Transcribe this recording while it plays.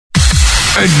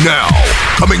And now,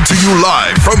 coming to you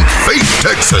live from Faith,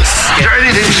 Texas. Is there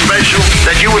anything special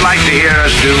that you would like to hear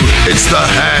us do? It's the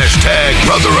hashtag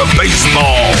brother of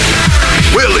baseball,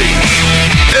 Willie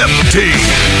Epting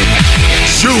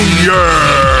Jr.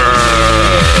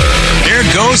 Here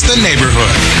goes the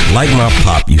neighborhood. Like my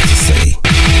pop used to say,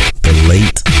 the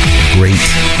late, great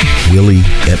Willie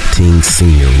Epting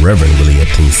Sr., Reverend Willie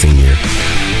Epting Sr.,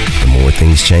 the more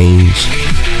things change,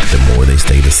 the more they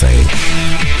stay the same.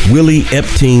 Willie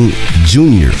Epting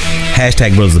Jr.,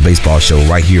 hashtag Brothers of Baseball show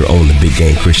right here on the Big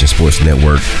Game Christian Sports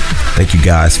Network. Thank you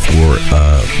guys for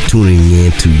tuning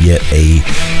in to yet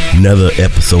another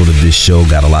episode of this show.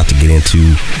 Got a lot to get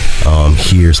into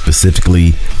here,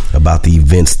 specifically about the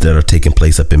events that are taking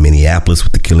place up in Minneapolis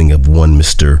with the killing of one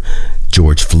Mr.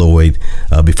 George Floyd.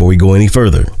 Before we go any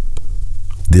further,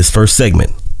 this first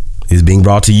segment is being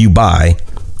brought to you by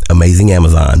Amazing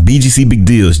Amazon. BGC Big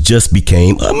Deals just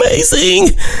became amazing.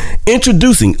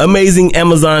 Introducing amazing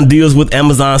Amazon deals with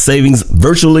Amazon savings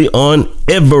virtually on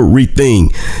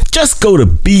everything. Just go to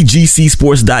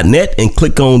BGCSports.net and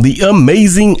click on the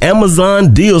Amazing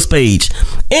Amazon Deals page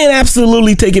and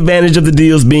absolutely take advantage of the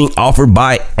deals being offered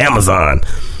by Amazon.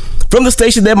 From the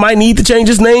station that might need to change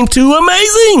its name to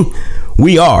Amazing,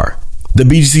 we are the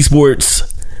BGC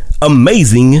Sports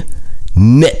Amazing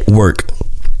Network.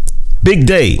 Big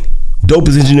day.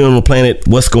 Dopest engineer on the planet.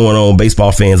 What's going on?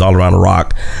 Baseball fans all around the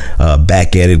rock.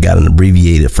 Back at it. Got an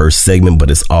abbreviated first segment, but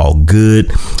it's all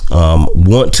good.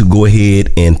 Want to go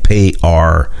ahead and pay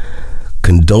our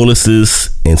condolences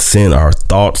and send our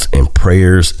thoughts and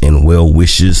prayers and well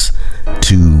wishes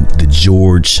to the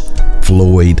George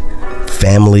Floyd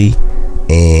family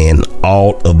and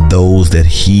all of those that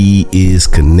he is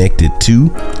connected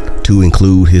to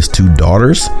include his two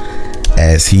daughters,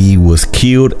 as he was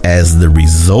killed as the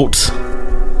result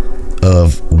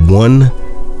of one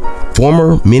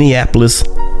former Minneapolis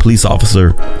police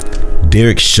officer,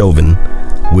 Derek Chauvin,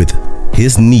 with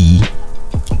his knee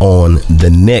on the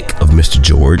neck of Mr.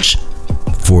 George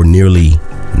for nearly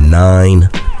 9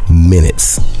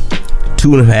 minutes.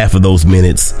 2.5 of those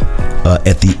minutes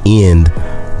at the end,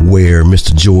 where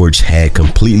Mr. George had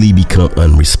completely become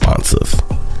unresponsive,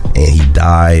 and he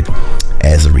died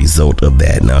as a result of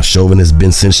that. Now, Chauvin has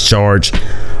been since charged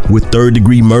with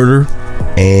third-degree murder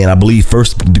and I believe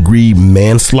first-degree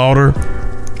manslaughter.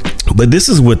 But this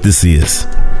is what this is.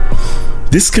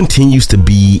 This continues to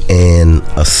be an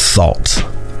assault.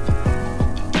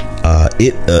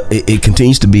 It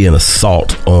continues to be an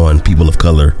assault on people of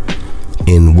color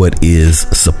in what is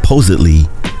supposedly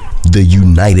the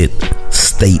United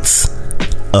States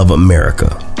of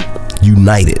America.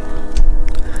 United.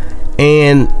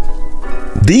 And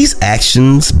these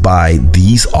actions by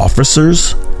these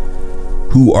officers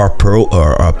who are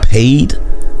paid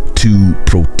to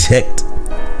protect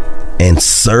and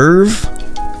serve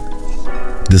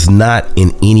does not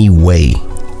in any way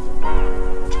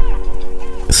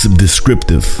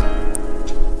descriptive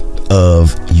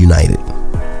of United.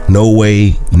 No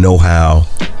way, no how,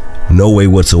 no way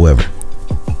whatsoever.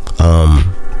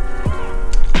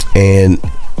 And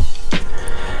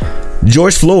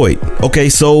George Floyd, okay,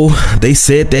 so they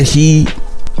said that he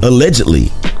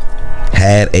allegedly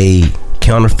had a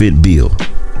counterfeit bill.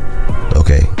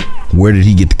 Okay, where did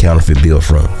he get the counterfeit bill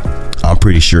from? I'm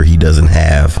pretty sure he doesn't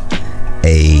have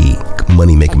a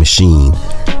money-making machine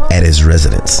at his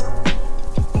residence.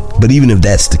 But even if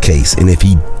that's the case, and if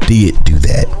he did do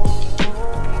that,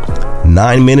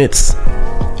 9 minutes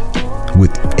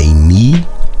with a knee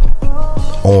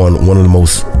on one of the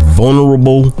most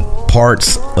vulnerable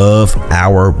parts of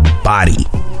our body.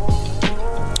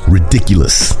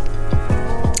 Ridiculous.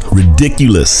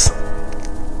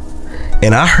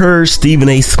 And I heard Stephen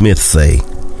A. Smith say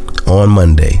on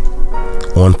Monday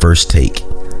on First Take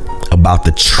about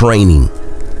the training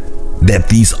that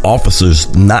these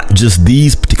officers, not just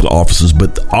these particular officers,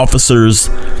 but the officers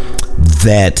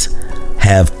that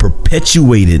have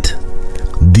perpetuated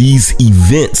these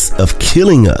events of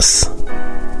killing us,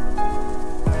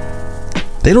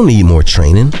 they don't need more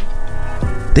training.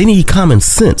 They need common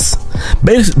sense.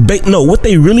 No, what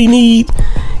they really need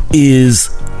is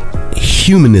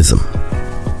humanism.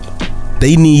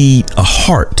 They need a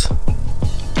heart.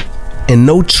 And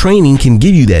no training can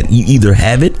give you that. You either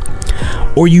have it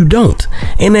or you don't.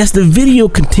 And as the video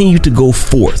continued to go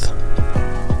forth,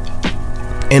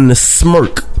 and the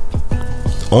smirk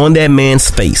on that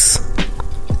man's face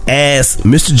as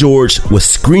Mr. George was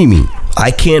screaming,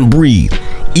 "I can't breathe,"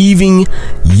 even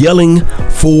yelling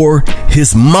for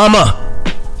his mama,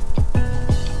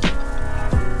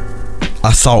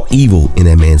 I saw evil in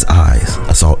that man's eyes.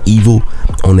 I saw evil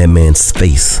on that man's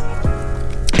face.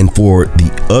 and for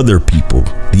the other people,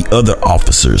 the other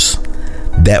officers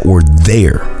that were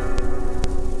there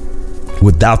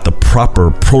without the proper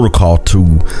protocol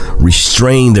to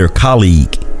restrain their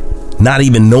colleague, not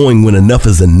even knowing when enough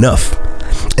is enough.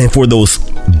 And for those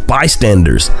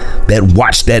bystanders that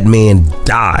watched that man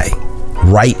die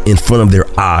right in front of their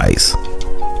eyes.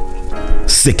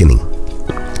 Sickening.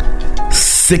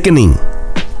 Sickening.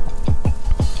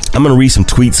 I'm going to read some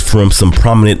tweets from some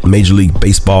prominent Major League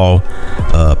Baseball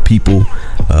people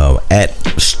at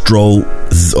Stro,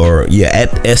 or at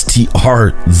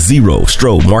STR0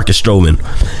 Stro, Marcus Stroman,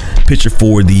 pitcher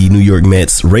for the New York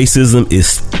Mets. Racism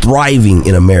is thriving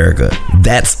in America.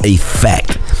 That's a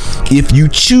fact. If you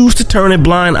choose to turn a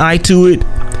blind eye to it,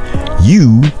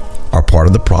 you are part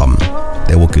of the problem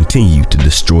that will continue to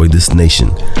destroy this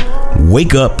nation.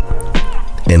 Wake up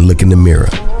and look in the mirror.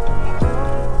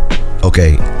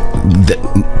 Okay,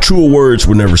 truer words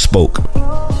were never spoke.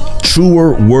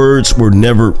 Truer words were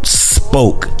never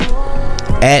spoke.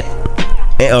 At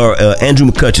Andrew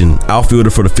McCutcheon, outfielder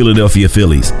for the Philadelphia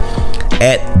Phillies,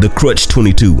 at the Crutch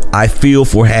 22, I feel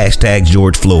for hashtag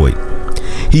George Floyd.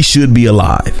 He should be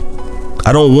alive.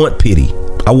 I don't want pity.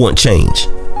 I want change.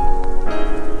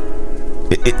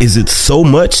 Is it so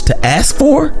much to ask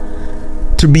for?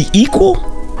 To be equal?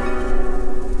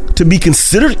 To be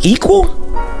considered equal?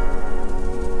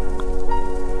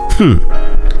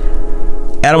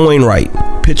 Adam Wainwright,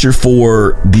 pitcher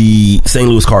for the St.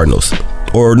 Louis Cardinals.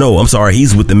 Or no, I'm sorry,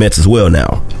 he's with the Mets as well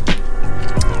now.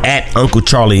 At Uncle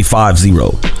Charlie 50.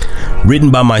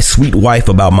 Written by my sweet wife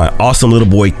about my awesome little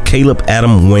boy, Caleb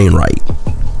Adam Wainwright.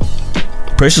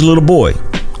 Precious little boy,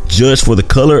 judged for the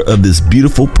color of this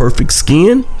beautiful, perfect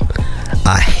skin.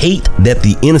 I hate that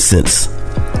the innocence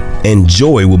and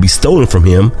joy will be stolen from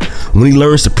him when he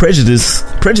learns the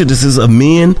prejudices of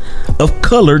men of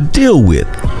color deal with.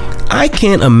 I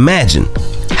can't imagine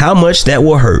how much that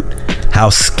will hurt, how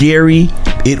scary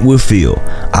it will feel.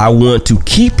 I want to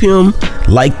keep him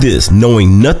like this,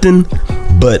 knowing nothing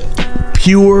but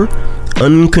pure,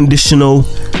 unconditional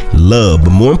love.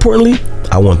 But more importantly,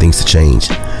 I want things to change,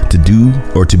 to do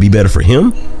or to be better for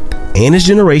him and his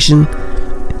generation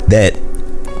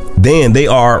than they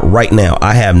are right now.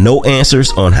 I have no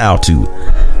answers on how to.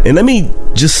 And let me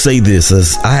just say this,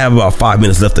 as I have about 5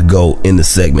 minutes left to go in the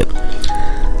segment.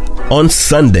 On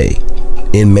Sunday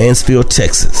in Mansfield,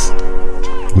 Texas,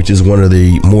 which is one of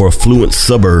the more affluent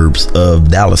suburbs of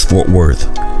Dallas-Fort Worth,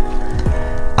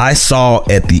 I saw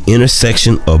at the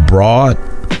intersection of Broad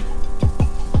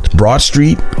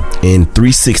Street and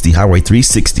 360, Highway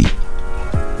 360,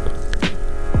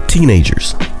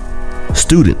 teenagers,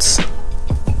 students,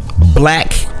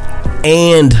 black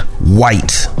and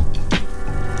white,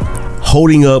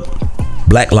 holding up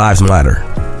Black Lives Matter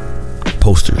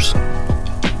posters.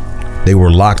 They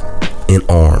were locked in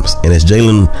arms, and as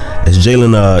Jalen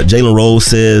Rose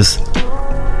says,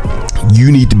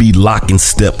 you need to be lock in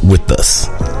step with us.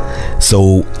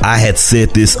 So I had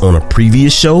said this on a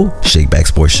previous show, Shakeback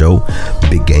Sports Show,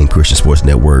 Big Game Christian Sports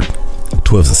Network,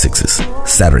 12s and 6s,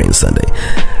 Saturday and Sunday.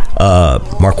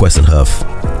 Mark Weston Huff,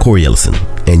 Corey Ellison,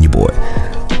 and your boy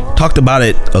talked about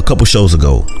it a couple shows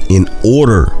ago. In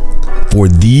order for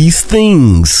these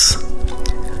things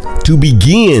to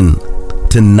begin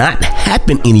to not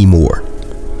happen anymore,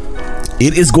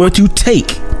 it is going to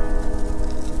take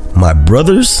my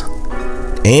brothers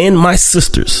and my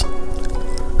sisters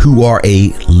who are a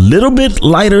little bit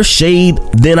lighter shade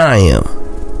than I am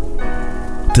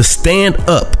to stand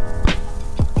up,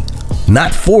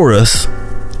 not for us,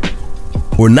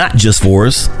 or not just for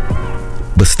us,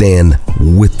 but stand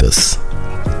with us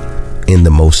in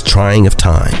the most trying of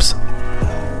times.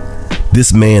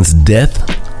 This man's death,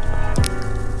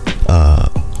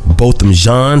 Botham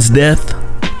Jean's death,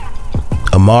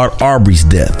 Ahmaud Arbery's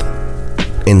death,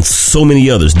 and so many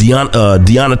others,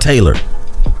 Deanna Taylor,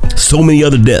 so many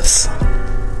other deaths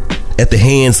at the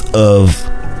hands of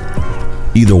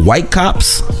either white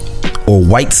cops or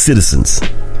white citizens.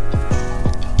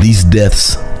 These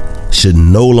deaths should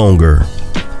no longer,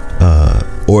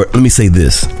 or let me say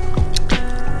this,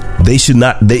 they should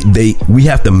not, we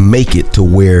have to make it to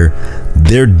where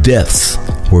their deaths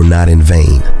were not in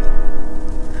vain.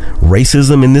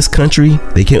 Racism in this country,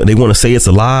 they want to say it's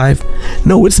alive.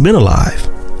 No, it's been alive.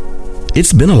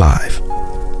 It's been alive.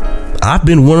 I've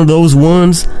been one of those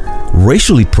ones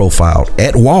racially profiled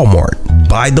at Walmart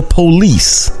by the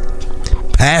police,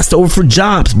 passed over for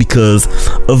jobs because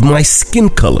of my skin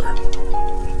color.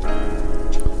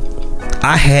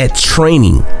 I had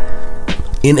training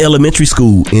in elementary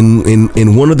school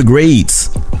in one of the grades.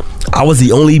 I was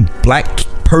the only black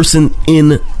person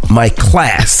in my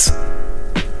class.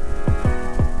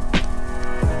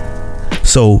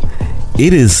 So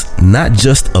it is not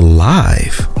just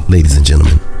alive, ladies and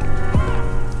gentlemen.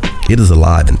 It is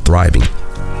alive and thriving,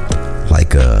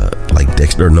 like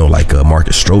Marcus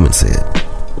Stroman said.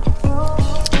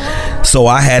 So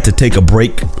I had to take a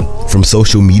break from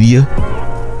social media,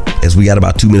 as we got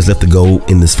about 2 minutes left to go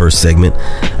in this first segment.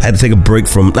 I had to take a break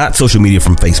from, not social media,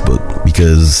 from Facebook,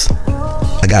 because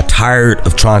I got tired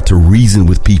of trying to reason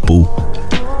with people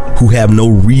who have no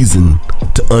reason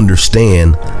to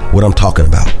understand what I'm talking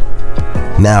about.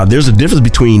 Now, there's a difference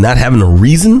between not having a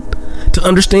reason to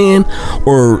understand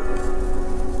or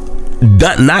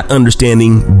not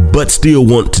understanding, but still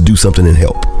want to do something and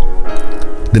help.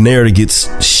 The narrative gets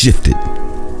shifted.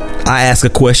 I ask a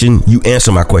question, you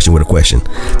answer my question with a question.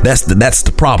 That's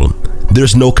the problem.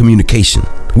 There's no communication.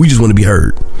 We just want to be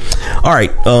heard. All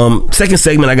right. Second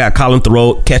segment, I got Collin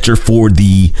Theroux, catcher for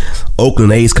the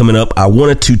Oakland A's, coming up. I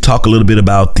wanted to talk a little bit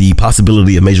about the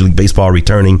possibility of Major League Baseball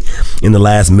returning in the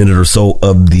last minute or so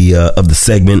of the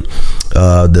segment.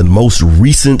 The most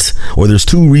recent, or there's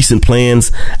two recent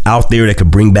plans out there that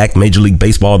could bring back Major League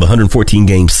Baseball, the 114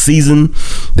 game season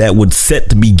that would set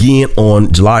to begin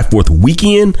on July 4th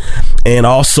weekend, and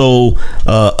also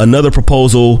another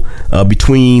proposal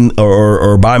between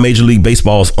or by Major League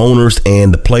Baseball's owners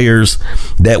and the players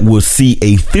that will see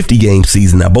a 50 game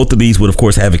season. Now, both of these would, of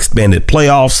course, have expanded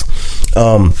playoffs.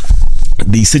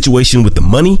 The situation with the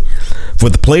money for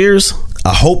the players,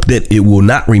 I hope that it will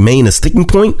not remain a sticking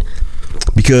point,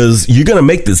 because you're going to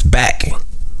make this back.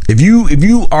 If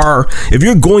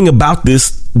you're going about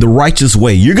this the righteous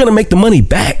way, you're going to make the money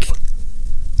back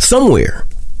somewhere.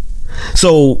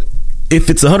 So if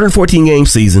it's a 114 game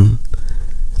season,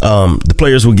 the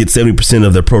players will get 70%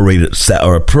 of their prorated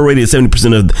salaries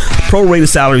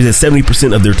at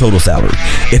 70% of their total salary.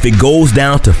 If it goes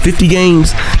down to 50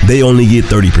 games, they only get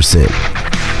 30%.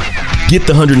 Get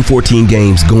the 114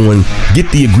 games going, get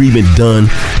the agreement done,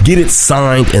 get it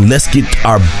signed, and let's get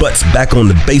our butts back on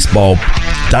the baseball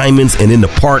diamonds and in the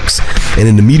parks and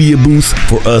in the media booths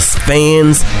for us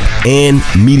fans and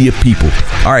media people.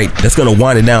 All right, that's going to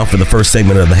wind it down for the first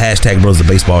segment of the Hashtag Brothers of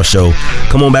Baseball show.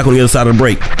 Come on back on the other side of the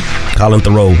break. Collin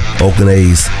Theroux, Oakland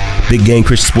A's, Big Game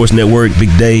Christian Sports Network,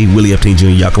 Big Day, Willie Epting Jr.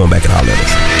 Y'all come on back and holler at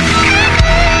us.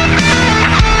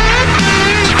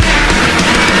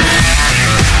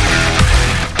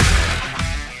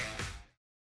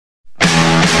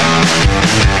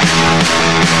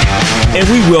 And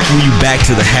we welcome you back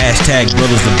to the Hashtag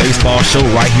Brothers of Baseball show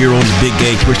right here on the Big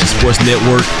Game Christian Sports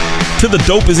Network. To the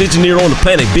dopest engineer on the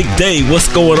planet, Big Day, what's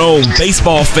going on?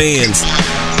 Baseball fans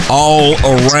all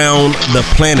around the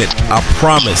planet, I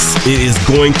promise it is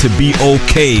going to be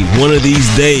okay one of these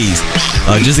days.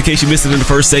 Just in case you missed it in the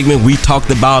first segment, we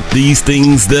talked about these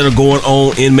things that are going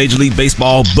on in Major League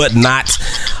Baseball, but not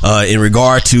in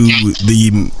regard to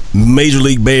the Major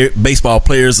League Baseball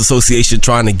Players Association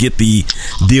trying to get the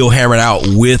deal hammered out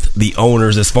with the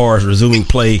owners as far as resuming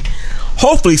play,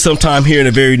 hopefully sometime here in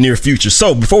the very near future.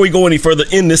 So before we go any further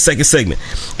in this second segment,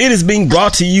 it is being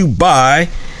brought to you by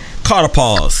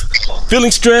Pause.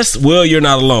 Feeling stressed? Well, you're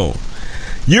not alone.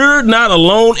 You're not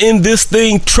alone in this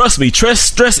thing. Trust me,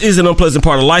 stress is an unpleasant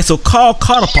part of life, so call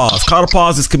Pause.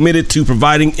 Pause is committed to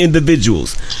providing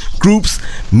individuals, groups,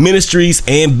 ministries,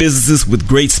 and businesses with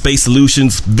great space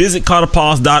solutions. Visit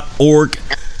carterpause.org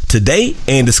today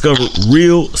and discover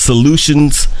real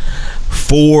solutions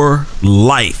for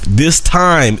life. This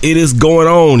time it is going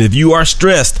on. If you are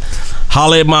stressed,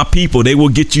 holler at my people. They will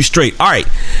get you straight. All right.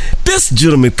 This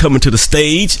gentleman coming to the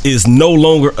stage is no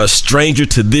longer a stranger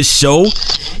to this show.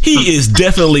 He is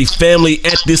definitely family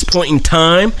at this point in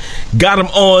time. Got him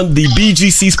on the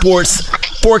BGC Sports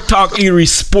Fork Talk Eatery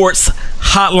Sports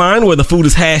Hotline, where the food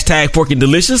is hashtag Fork and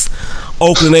Delicious.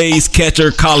 Oakland A's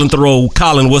catcher Collin Theroux.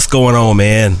 Collin, what's going on,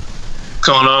 man? What's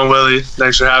going on, Willie?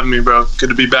 Thanks for having me, bro. Good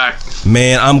to be back.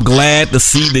 Man, I'm glad to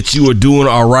see that you are doing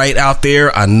all right out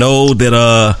there. I know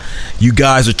that you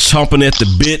guys are chomping at the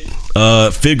bit,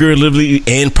 figuratively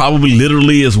and probably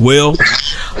literally as well.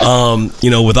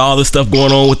 With all this stuff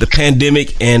going on with the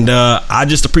pandemic, and I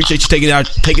just appreciate you taking out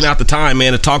the time,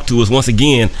 man, to talk to us once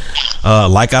again.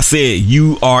 Like I said,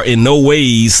 you are in no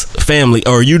ways family,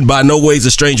 or you by no ways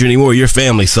a stranger anymore. You're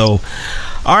family. So,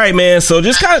 all right, man. So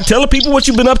just kind of tell the people what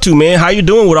you've been up to, man. How you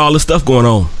doing with all this stuff going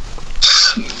on?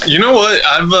 You know what?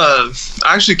 I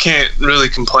actually can't really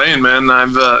complain, man.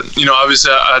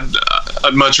 Obviously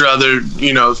I'd much rather,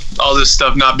 all this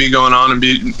stuff not be going on and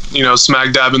be,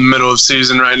 smack dab in the middle of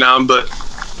season right now. But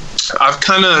I've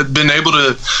kind of been able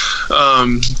to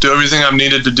do everything I've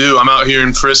needed to do. I'm out here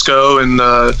in Frisco, and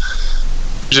I've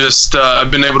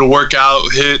been able to work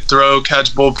out, hit, throw,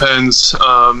 catch bullpens,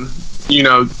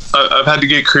 I've had to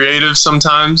get creative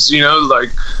sometimes, like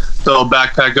they'll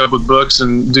backpack up with books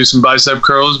and do some bicep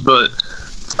curls. But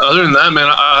other than that, man,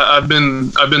 I've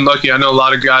been lucky. I know a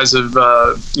lot of guys have,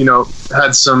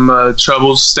 had some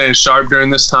troubles staying sharp during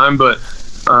this time, but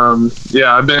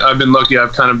I've been lucky.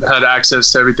 I've kind of had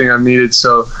access to everything I've needed.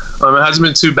 So it hasn't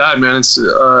been too bad, man. It's,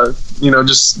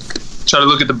 just try to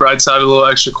look at the bright side, a little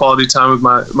extra quality time with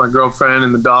my girlfriend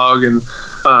and the dog. And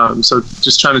so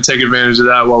just trying to take advantage of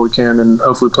that while we can, and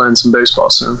hopefully playing some baseball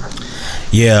soon.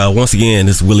 Yeah, once again,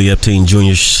 this is Willie Epting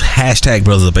Jr. #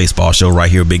 Brothers of Baseball show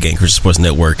right here, Big Game Christian Sports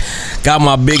Network. Got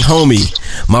my big homie,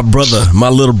 my brother, my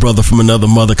little brother from another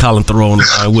mother, Collin Theroux, on the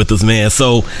line with us, man.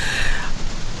 So,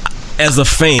 as a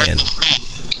fan,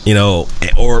 I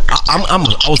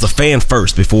was a fan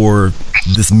first before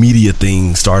this media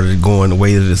thing started going the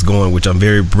way that it's going, which I'm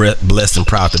very blessed and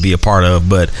proud to be a part of.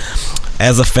 But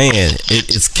as a fan,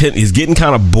 it's getting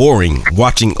kind of boring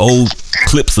watching old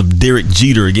clips of Derek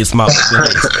Jeter against my Oakland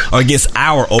A's, or against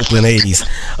our Oakland A's.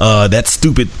 That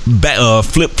stupid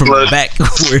flip from the back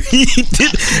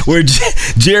where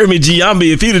Jeremy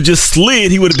Giambi, if he'd have just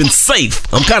slid, he would have been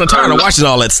safe. I'm kind of tired of watching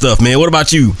all that stuff, man. What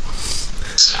about you?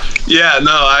 Yeah,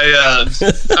 no,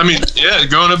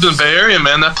 growing up in the Bay Area,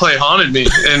 man, that play haunted me.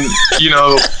 And,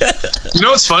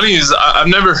 what's funny is I've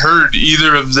never heard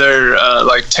either of their,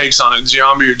 takes on it,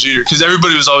 Giambi or Jeter, because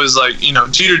everybody was always like,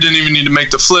 Jeter didn't even need to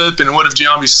make the flip, and what if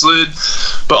Giambi slid?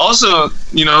 But also,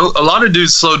 a lot of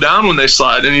dudes slow down when they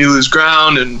slide, and you lose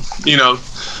ground, and,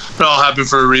 it all happened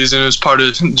for a reason. It was part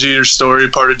of Jeter's story,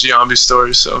 part of Giambi's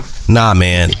story. So nah,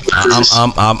 man,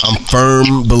 I'm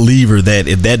firm believer that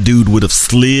if that dude would have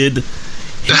slid,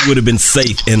 he would have been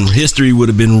safe, and history would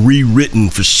have been rewritten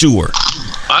for sure.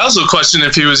 I also question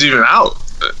if he was even out.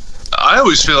 I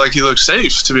always feel like he looked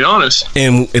safe, to be honest.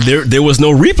 And there was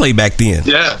no replay back then.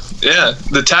 Yeah.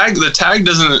 The tag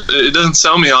doesn't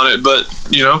sell me on it, but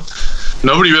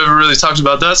nobody ever really talks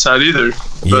about that side either.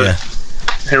 But yeah.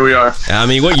 Here we are. I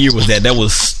mean, what year was that? That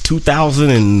was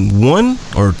 2001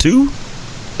 or 2?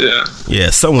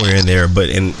 Yeah, somewhere in there. But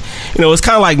it's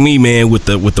kind of like me, man, with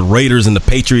the Raiders and the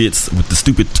Patriots, with the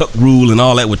stupid tuck rule and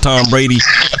all that with Tom Brady.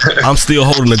 I'm still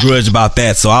holding a grudge about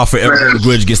that, so I'll forever hold a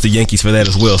grudge against the Yankees for that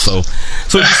as well.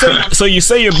 So you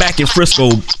say you're back in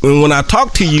Frisco. And when I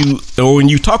talk to you, or when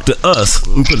you talk to us,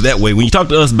 let me put it that way. When you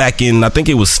talked to us back in, I think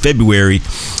it was February,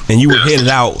 and you were headed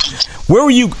out. Where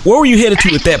were you headed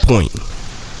to at that point?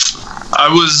 I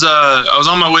was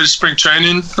on my way to spring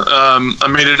training. I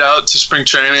made it out to spring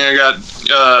training. I got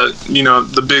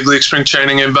the big league spring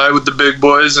training invite with the big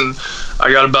boys, and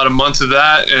I got about a month of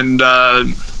that. And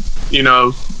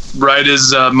right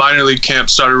as minor league camp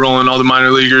started rolling, all the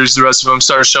minor leaguers, the rest of them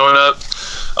started showing up.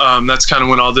 That's kind of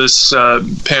when all this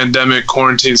pandemic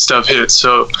quarantine stuff hit.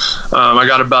 So I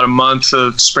got about a month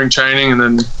of spring training, and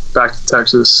then back to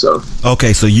Texas. So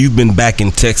okay, so you've been back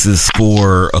in Texas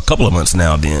for a couple of months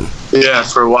now, then. Yeah,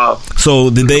 for a while. So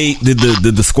did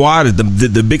the squad, did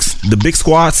the big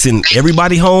squad send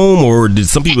everybody home, or did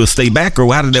some people stay back,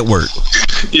 or how did that work?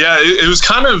 Yeah, it was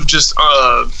kind of just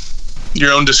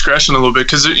your own discretion a little bit,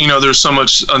 because there's so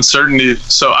much uncertainty.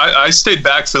 So I stayed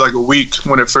back for like a week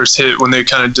when it first hit, when they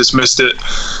kind of dismissed it,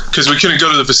 because we couldn't go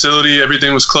to the facility.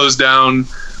 Everything was closed down.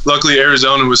 Luckily,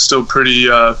 Arizona was still pretty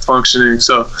functioning,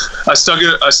 so I stuck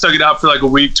it out for like a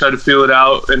week, tried to feel it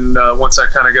out, and once I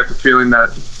kind of got the feeling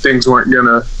that things weren't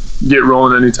gonna get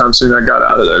rolling anytime soon, I got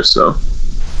out of there. So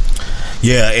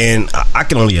yeah, and I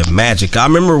can only imagine. I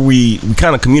remember we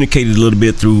kind of communicated a little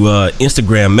bit through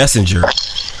Instagram Messenger,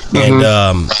 and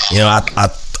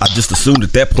I just assumed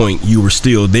at that point you were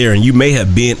still there, and you may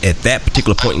have been at that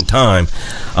particular point in time.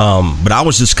 But I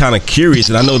was just kind of curious,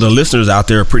 and I know the listeners out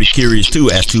there are pretty curious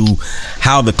too, as to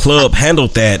how the club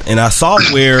handled that. And I saw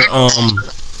where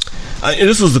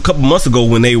this was a couple months ago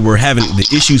when they were having the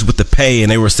issues with the pay,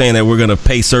 and they were saying that we're going to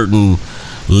pay certain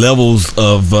levels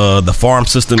of the farm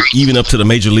system, even up to the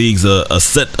major leagues, a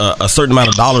certain amount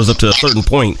of dollars up to a certain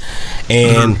point.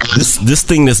 And this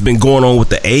thing that's been going on with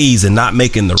the A's and not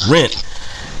making the rent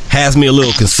has me a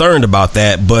little concerned about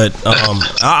that, but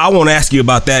I won't ask you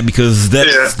about that, because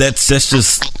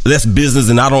that's business,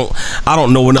 and I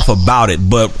don't know enough about it.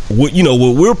 But what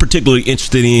we're particularly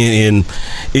interested in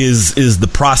is the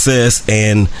process,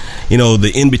 and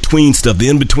the in between stuff,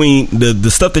 the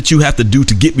stuff that you have to do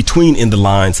to get between in the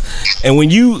lines. And when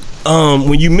you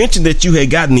mentioned that you had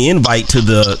gotten the invite to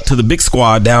the big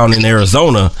squad down in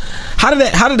Arizona, how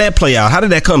did that play out? How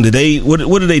did that come?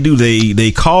 What did they do?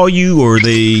 They call you, or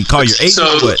they call your agent?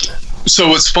 Or what? So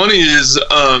what's funny is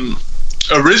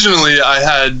originally I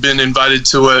had been invited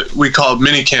to what we called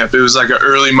mini camp. It was like an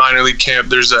early minor league camp.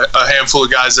 There's a handful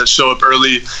of guys that show up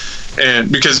early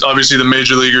and because obviously the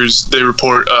major leaguers, they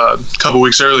report a couple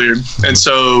weeks earlier. And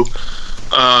so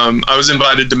I was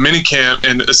invited to minicamp,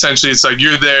 and essentially it's like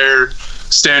you're there,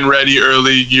 stand ready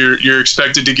early. You're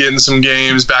expected to get in some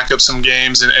games, back up some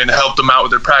games, and help them out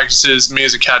with their practices. Me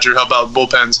as a catcher, help out with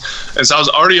bullpens. And so I was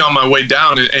already on my way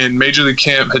down, and Major League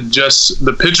Camp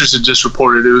the pitchers had just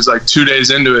reported. It was like 2 days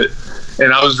into it,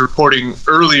 and I was reporting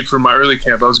early for my early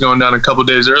camp. I was going down a couple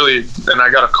days early, and I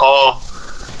got a call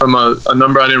from a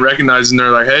number I didn't recognize, and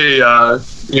they're like, "Hey,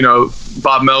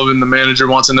 Bob Melvin, the manager,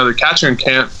 wants another catcher in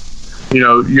camp.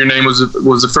 Your name was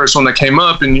the first one that came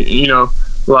up, and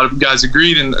a lot of guys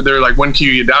agreed, and they're like, when can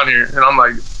you get down here?" And I'm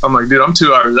like, dude, I'm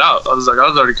 2 hours out. I was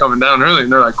already coming down early,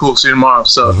 and they're like, cool, see you tomorrow.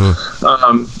 So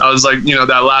I was like,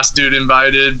 that last dude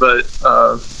invited, but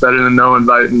better than no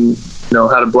invite, and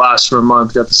had a blast for a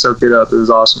month, got to soak it up. It was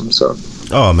awesome. So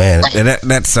oh man,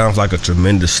 that sounds like a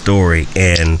tremendous story,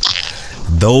 and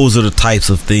those are the types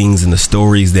of things and the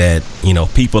stories that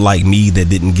people like me that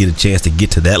didn't get a chance to get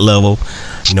to that level.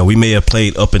 We may have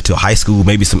played up until high school,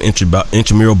 maybe some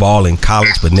intramural ball in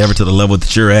college, but never to the level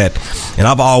that you're at. And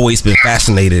I've always been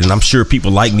fascinated, and I'm sure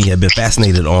people like me have been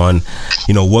fascinated on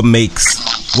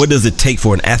what does it take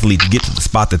for an athlete to get to the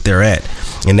spot that they're at.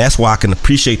 And that's why I can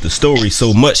appreciate the story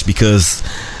so much, because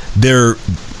their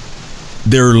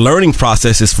learning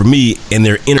processes for me and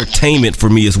their entertainment for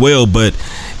me as well, but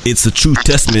it's a true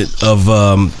testament of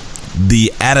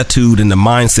the attitude and the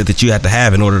mindset that you have to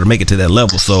have in order to make it to that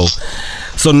level. So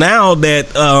now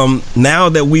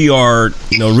that we are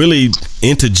really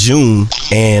into June,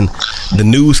 and the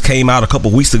news came out a couple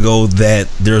weeks ago that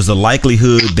there's a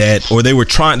likelihood they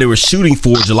were shooting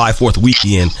for July 4th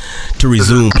weekend to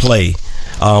resume play,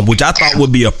 which I thought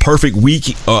would be a perfect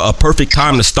week, a perfect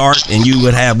time to start, and you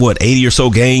would have 80 or so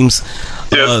games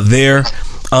there.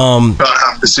 About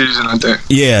half the season, I think.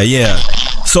 Yeah.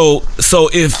 So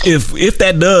if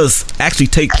that does actually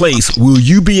take place, will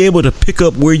you be able to pick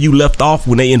up where you left off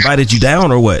when they invited you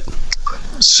down, or what?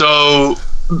 So,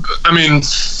 I mean,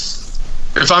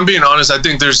 if I'm being honest, I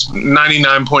think there's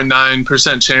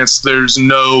 99.9% chance there's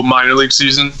no minor league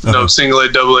season, no single A,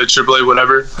 double A, triple A,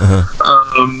 whatever.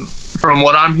 From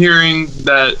what I'm hearing,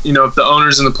 that if the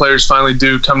owners and the players finally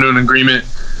do come to an agreement,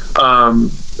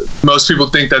 most people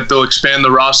think that they'll expand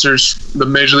the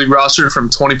major league roster from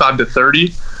 25 to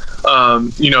 30,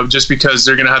 just because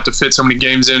they're going to have to fit so many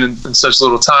games in such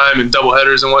little time, and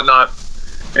doubleheaders and whatnot.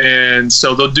 And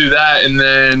so they'll do that, and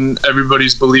then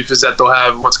everybody's belief is that they'll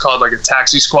have what's called like a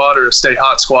taxi squad or a stay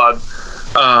hot squad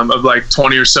of like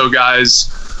 20 or so guys,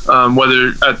 whether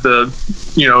at the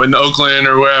in Oakland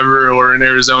or wherever, or in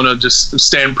Arizona, just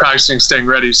practicing, staying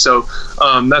ready. So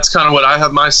that's kind of what I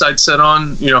have my sights set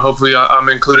on. Hopefully I'm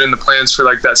included in the plans for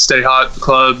like that stay hot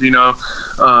club,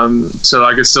 so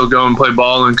I could still go and play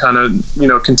ball and kind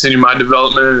of, continue my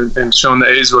development and showing the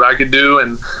A's what I could do.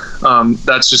 And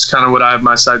that's just kind of what I have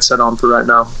my sights set on for right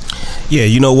now. Yeah,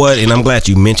 you know what? And I'm glad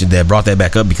you mentioned that, brought that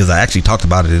back up, because I actually talked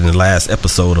about it in the last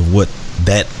episode of what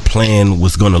that plan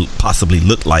was going to possibly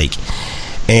look like.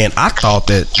 And I thought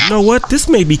that, this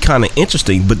may be kind of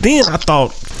interesting. But then I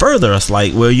thought further, it's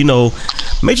like, well,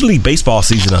 Major League Baseball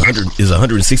season is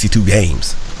 162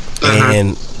 games.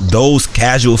 And those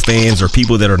casual fans or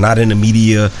people that are not in the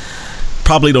media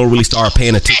probably don't really start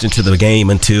paying attention to the game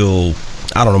until,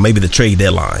 I don't know, maybe the trade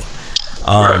deadline.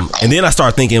 And then I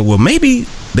started thinking, well, maybe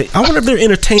I wonder if they're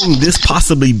entertaining this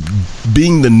possibly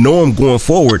being the norm going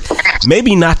forward.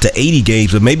 Maybe not to 80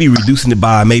 games, but maybe reducing it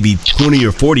by maybe 20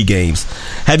 or 40 games.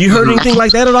 Have you heard anything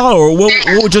like that at all, or what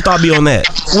would your thought be on that?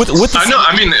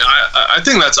 I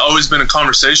think that's always been a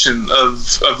conversation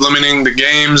of limiting the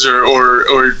games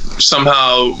or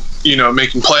somehow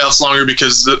making playoffs longer,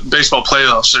 because the baseball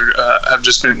playoffs have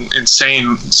just been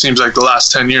insane. It seems like the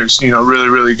last 10 years, really,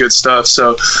 really good stuff.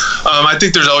 So I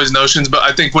think there's always notions, but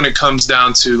I think when it comes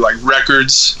down to like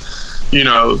records,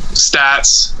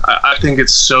 stats, I think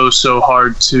it's so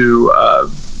hard to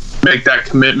make that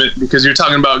commitment, because you're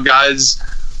talking about guys,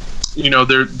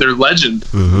 they're legend,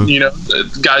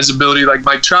 guys' ability, like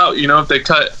Mike Trout, if they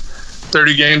cut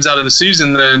 30 games out of the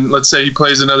season, then let's say he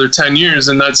plays another 10 years,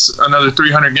 and that's another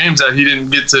 300 games that he didn't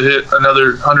get to hit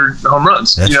another 100 home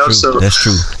runs. That's true. So that's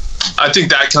true. I think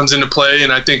that comes into play,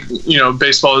 and I think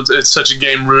baseball, it's such a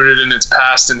game rooted in its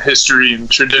past and history and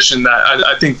tradition that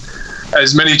I think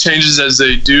as many changes as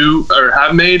they do or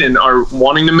have made and are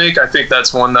wanting to make, I think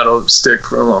that's one that'll stick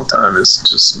for a long time. It's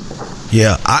just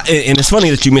and it's funny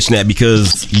that you mentioned that,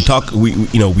 because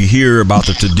we hear about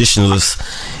the traditionalists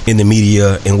in the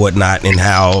media and whatnot, and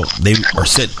how they are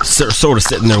sort of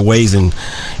set in their ways, and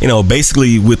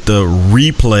basically with the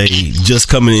replay just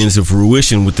coming into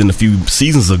fruition within a few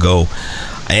seasons ago,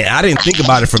 And I didn't think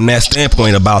about it from that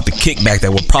standpoint about the kickback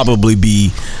that will probably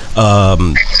be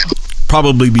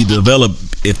developed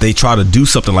if they try to do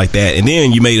something like that. And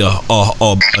then you made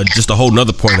just a whole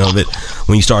nother point of it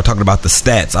when you started talking about the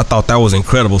stats. I thought that was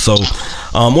incredible. So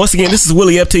once again, this is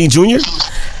Willie Epting Jr.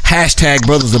 Hashtag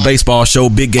Brothers of Baseball Show,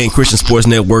 Big Game Christian Sports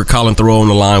Network. Collin Theroux on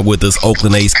the line with us,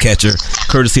 Oakland A's catcher,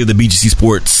 courtesy of the BGC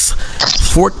Sports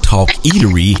Fork Talk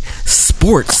Eatery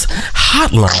Sports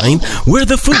Hotline, where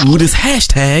the food is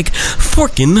hashtag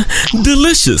forkin'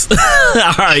 delicious.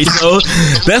 All right, so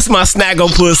that's my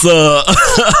Snagglepuss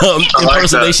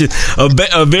impersonation,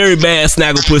 a very bad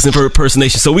Snagglepuss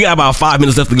impersonation. So we got about 5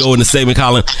 minutes left to go in the segment,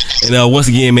 Collin. And once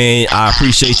again, man, I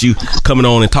appreciate you coming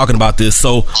on and talking about this.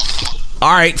 So,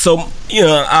 all right, so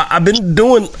I've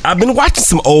been watching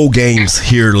some old games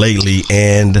here lately,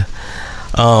 and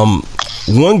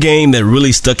one game that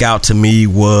really stuck out to me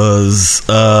was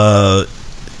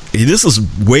this was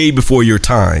way before your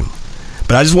time,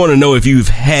 but I just want to know if you've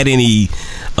had any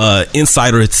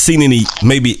insight or seen any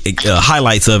maybe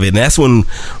highlights of it. And that's when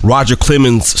Roger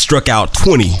Clemens struck out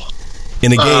 20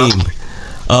 in a game.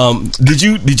 Did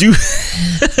you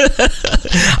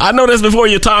I know that's before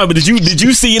your time, but did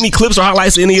you see any clips or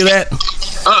highlights of any of that?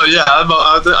 Oh yeah,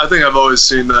 I think I've always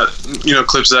seen that,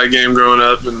 clips of that game growing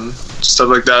up and stuff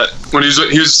like that. When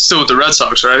he was still with the Red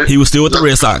Sox, right? He was still with the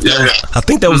Red Sox. Yeah. I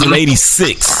think that was in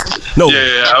 '86. No.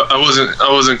 Yeah. I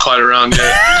wasn't quite around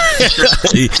yet.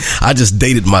 I just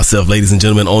dated myself, ladies and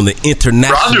gentlemen, on the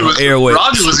international airways.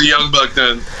 Roger was a young buck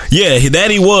then. Yeah,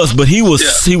 that he was, but he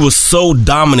was so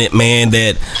dominant, man,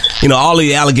 that all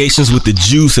the allegations with the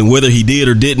juice and whether he did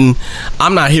or didn't,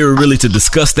 I'm not here really to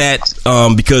discuss that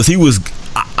because he was.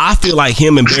 I feel like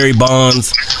him and Barry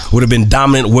Bonds would have been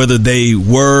dominant whether they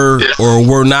were or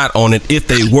were not on it, if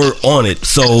they were on it.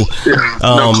 So,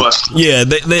 no question. Yeah,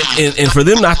 and for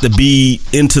them not to be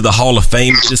into the Hall of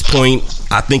Fame at this point,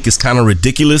 I think is kind of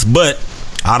ridiculous. But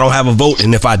I don't have a vote,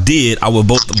 and if I did, I would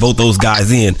vote those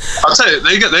guys in. I'll tell you,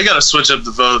 they got to switch up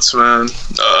the votes, man,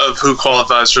 of who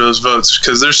qualifies for those votes,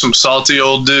 because there's some salty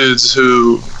old dudes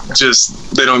who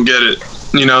just they don't get it,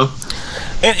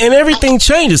 And everything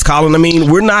changes, Collin. I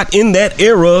mean, we're not in that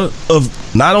era of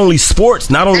not only sports,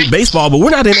 not only baseball, but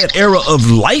we're not in that era of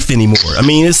life anymore. I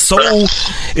mean, it's so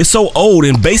old.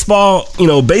 And baseball,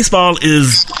 baseball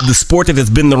is the sport that has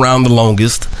been around the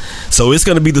longest. So it's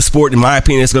going to be the sport, in my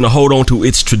opinion, that's going to hold on to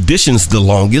its traditions the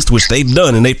longest, which they've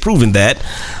done, and they've proven that.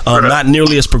 Not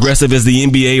nearly as progressive as the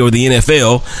NBA or the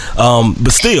NFL,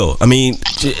 but still, I mean,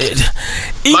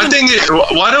 my thing is,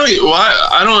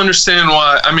 I don't understand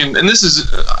why. I mean, and this is,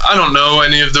 I don't know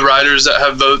any of the writers that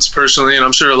have votes personally, and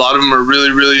I'm sure a lot of them are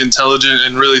really, really intelligent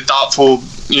and really thoughtful,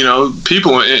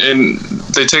 people, and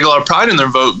they take a lot of pride in their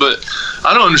vote. But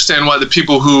I don't understand why the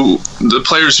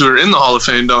players who are in the Hall of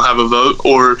Fame don't have a vote,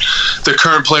 or the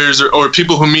current players or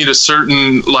people who meet a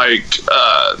certain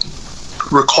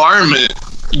requirement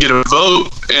get a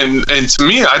vote. And to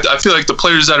me, I feel like the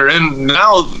players that are in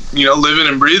now, living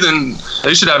and breathing,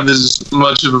 they should have as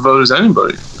much of a vote as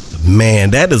anybody. Man,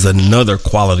 that is another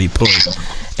quality point.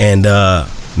 And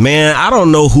man, I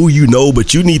don't know who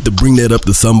but you need to bring that up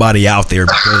to somebody out there,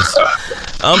 because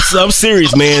I'm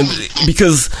serious, man.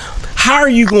 Because how are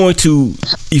you going to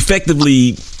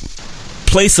effectively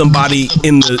place somebody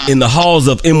in the halls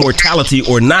of immortality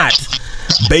or not,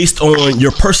 based on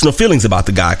your personal feelings about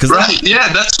the guy? Right,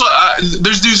 yeah, that's what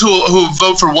there's dudes who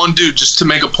vote for one dude just to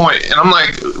make a point, and I'm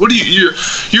like, what are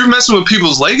you're messing with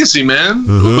people's legacy, man,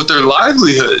 with their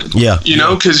livelihood,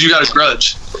 because you got a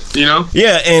grudge. Yeah,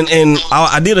 and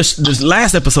I did this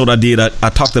last episode I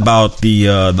talked about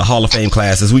the Hall of Fame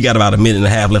classes. We got about a minute and a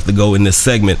half left to go in this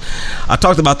segment. I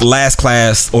talked about the last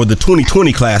class, or the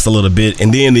 2020 class, a little bit,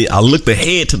 and then I looked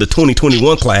ahead to the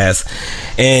 2021 class,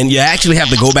 and you actually have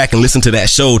to go back and listen to that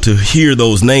show to hear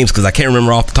those names, because I can't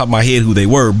remember off the top of my head who they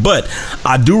were. But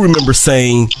I do remember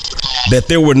saying that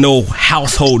there were no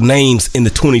household names in the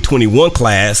 2021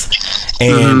 class,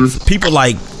 and people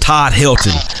like Todd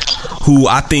Helton, who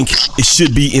I think it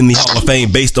should be in the Hall of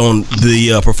Fame based on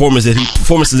the performances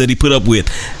that he put up with,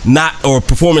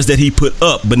 performance that he put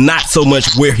up, but not so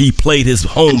much where he played his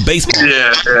home baseball.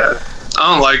 Yeah.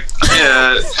 I don't like.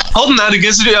 Yeah, holding that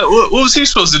against it. What was he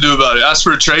supposed to do about it? Ask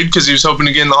for a trade because he was hoping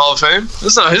to get in the Hall of Fame?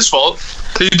 That's not his fault.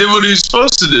 He did what he was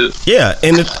supposed to do. Yeah,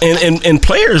 and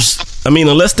players, I mean,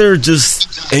 unless they're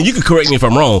just, and you can correct me if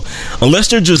I'm wrong, unless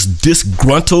they're just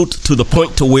disgruntled to the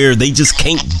point to where they just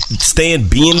can't stand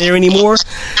being there anymore,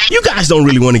 you guys don't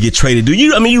really want to get traded, do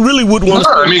you? I mean, you really would want to.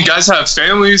 I mean, guys have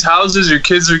families, houses, your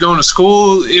kids are going to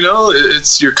school,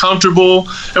 you're comfortable.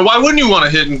 And why wouldn't you want to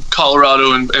hit in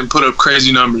Colorado and put up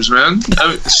crazy numbers, man?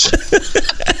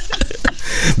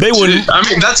 They wouldn't. I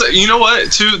mean, you know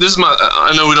what, too? This is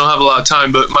I know we don't have a lot of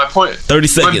time, but my point. 30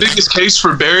 seconds. My biggest case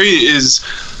for Barry is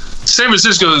San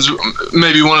Francisco is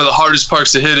maybe one of the hardest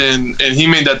parks to hit in, and he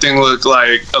made that thing look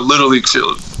like a Little League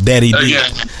field. That he did.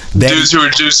 Again, dudes who were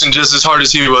juicing just as hard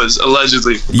as he was,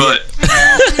 allegedly. But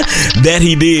that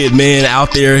he did, man,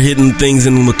 out there hitting things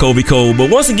in McCovey Cove.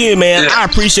 But once again, man, I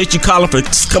appreciate you, Collin, for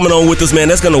coming on with us, man.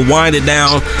 That's going to wind it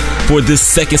down for this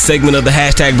second segment of the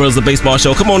Hashtag Brothers of Baseball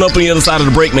show. Come on up on the other side of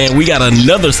the break, man. We got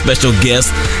another special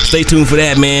guest. Stay tuned for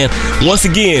that, man. Once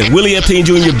again, Willie Epting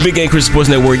Jr., Big Game Christian Sports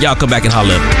Network. Y'all come back and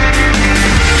holler at me.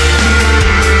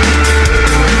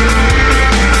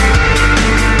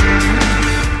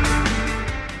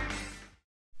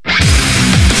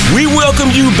 We welcome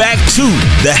you back to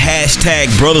the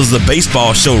Hashtag Brothers of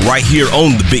Baseball show right here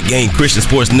on the Big Game Christian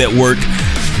Sports Network.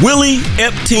 Willie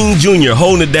Epting Jr.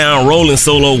 holding it down, rolling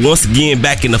solo, once again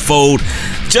back in the fold.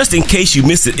 Just in case you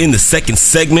missed it in the second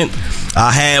segment,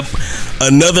 I have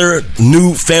another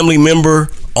new family member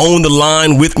on the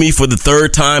line with me for the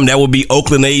third time. That would be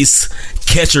Oakland A's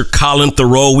catcher Collin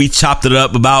Theroux. We chopped it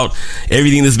up about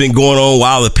everything that's been going on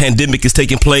while the pandemic is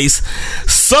taking place.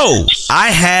 So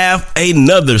I have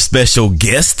another special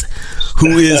guest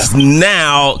who is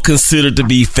now considered to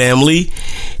be family.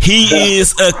 He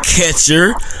is a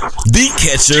catcher, the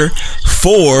catcher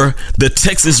for the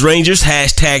Texas Rangers,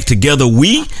 hashtag Together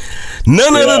We.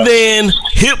 None other than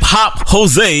HipHop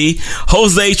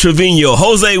Jose Trevino.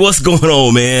 Jose, what's going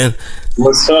on, man?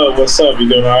 What's up? You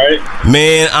doing all right?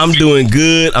 Man, I'm doing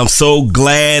good. I'm so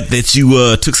glad that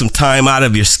you took some time out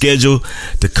of your schedule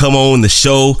to come on the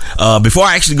show. Before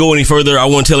I actually go any further, I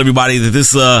want to tell everybody that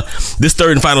this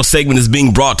third and final segment is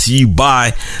being brought to you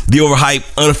by the overhyped,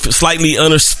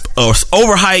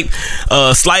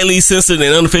 slightly censored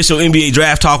and unofficial NBA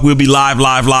Draft Talk. We'll be live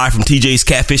from TJ's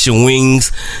Catfish and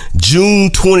Wings, June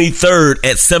 23rd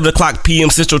at 7 o'clock p.m.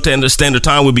 Central Standard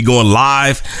Time. We'll be going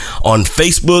live on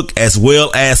Facebook as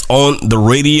well as on the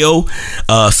radio.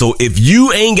 So if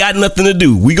you ain't got nothing to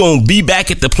do, we gonna be back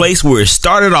at the place where it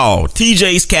started all.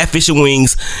 TJ's Catfish and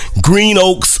Wings, Green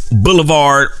Oaks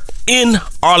Boulevard in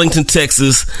Arlington,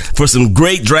 Texas, for some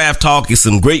great draft talk and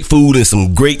some great food and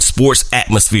some great sports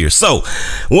atmosphere. So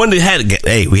we had to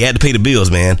pay the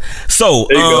bills, man. So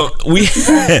all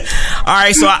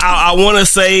right. So I want to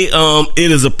say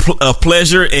it is a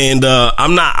pleasure, and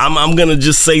I'm gonna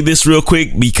just say this real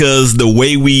quick, because the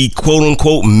way we quote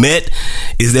unquote met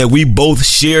is that we both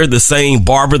share the same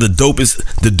barber, the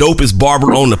dopest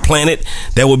barber on the planet.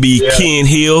 That would be Ken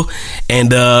Hill,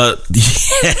 and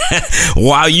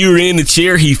while you were in the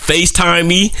chair, he FaceTimed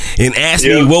me and asked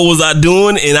me what was I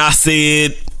doing, and I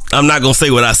said, I'm not gonna say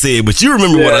what I said, but you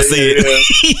remember what I said.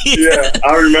 Yeah,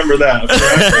 I remember that.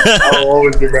 I'll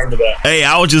always remember that. Hey,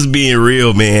 I was just being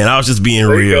real, man. I was just being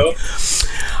real.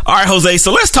 All right, Jose,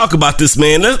 so let's talk about this,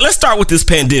 man. Let's start with this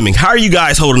pandemic. How are you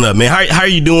guys holding up, man? How are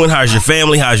you doing? How's your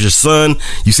family? How's your son?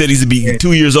 You said he's to be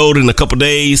 2 years old in a couple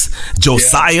days.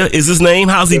 Josiah is his name.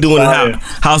 How's he doing? And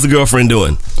how's the girlfriend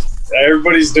doing?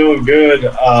 Everybody's doing good.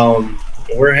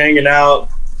 We're hanging out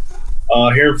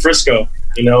here in Frisco,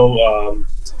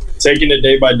 taking it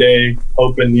day by day,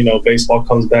 hoping, baseball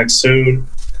comes back soon.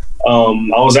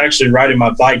 I was actually riding my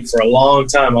bike for a long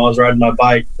time. I was riding my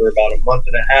bike for about a month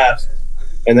and a half.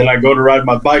 And then I go to ride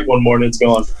my bike one morning, it's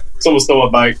gone. Someone stole my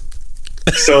bike.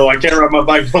 So I can't ride my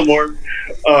bike no more.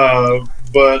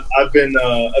 But I've been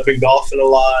golfing a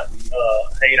lot,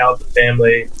 hanging out with the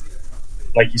family.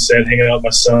 Like you said, hanging out with my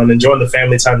son, enjoying the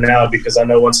family time now, because I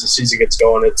know once the season gets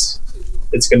going, it's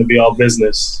going to be all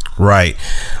business. Right.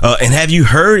 And have you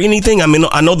heard anything? I mean,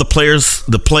 I know the players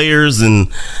and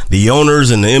the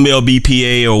owners and the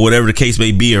MLBPA or whatever the case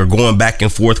may be are going back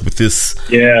and forth with this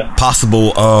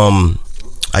possible,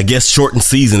 I guess, shortened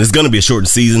season. It's going to be a shortened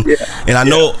season. Yeah. And I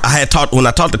know when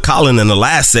I talked to Collin in the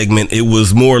last segment, it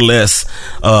was more or less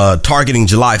targeting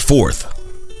July 4th.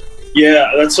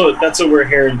 Yeah, that's what we're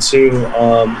hearing too.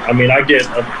 I mean, I get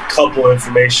a couple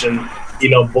information,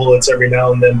 bullets every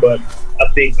now and then, but I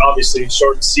think obviously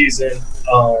short season,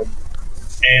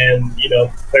 and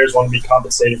players want to be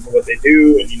compensated for what they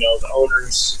do, and the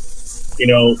owners,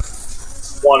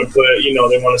 want to put, they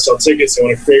want to sell tickets, they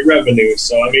want to create revenue.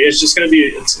 So I mean, it's just going to be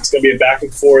it's going to be a back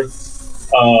and forth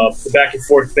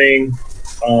thing.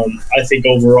 I think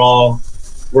overall,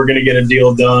 we're going to get a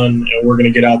deal done, and we're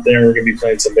going to get out there. We're going to be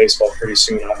playing some baseball pretty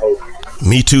soon, I hope.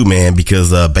 Me too, man,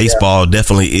 because baseball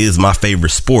definitely is my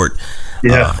favorite sport.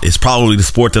 It's probably the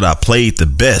sport that I played the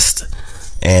best.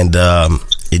 And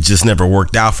it just never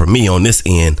worked out for me on this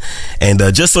end. And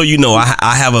just so you know,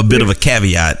 I have a bit of a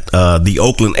caveat. The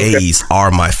Oakland A's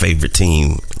are my favorite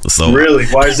team. So really,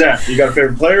 why is that? You got a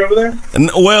favorite player over there?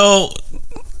 Well,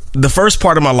 the first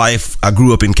part of my life, I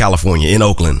grew up in California, in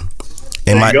Oakland.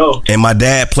 And my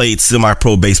dad played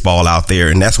semi-pro baseball out there,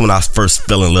 and that's when I first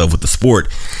fell in love with the sport.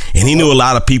 And he knew a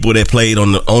lot of people that played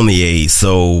on the A's,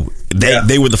 so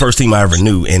they were the first team I ever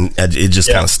knew, and it just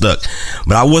kind of stuck.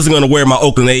 But I wasn't going to wear my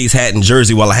Oakland A's hat and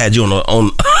jersey while I had you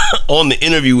on the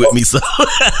interview with me. So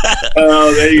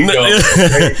there you go.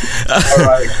 All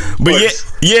right.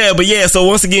 But yeah. So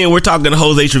once again, we're talking to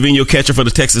Jose Trevino, catcher for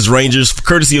the Texas Rangers,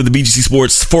 courtesy of the BGC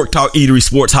Sports Fork Talk Eatery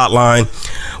Sports Hotline,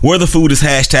 where the food is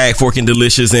hashtag Forking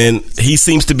Delicious, and he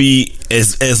seems to be,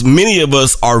 as many of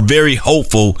us are very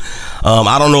hopeful.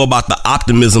 I don't know about the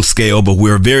optimism scale, but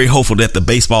we're very hopeful that the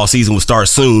baseball season will start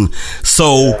soon.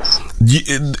 So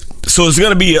it's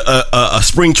going to be a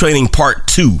spring training part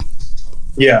 2.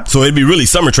 Yeah. So it'd be really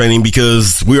summer training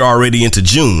because we're already into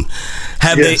June.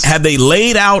 Have they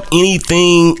laid out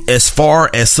anything as far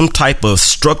as some type of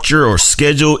structure or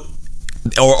schedule,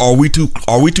 or are we too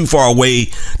far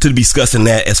away to be discussing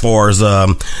that as far as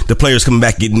the players coming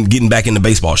back, getting back into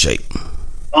baseball shape?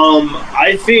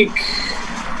 I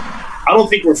don't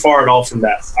think we're far at all from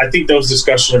that. I think those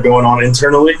discussions are going on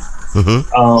internally.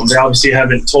 Mm-hmm. They obviously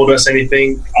haven't told us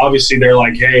anything. Obviously, they're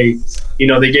like, hey,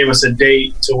 they gave us a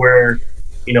date to where,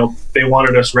 they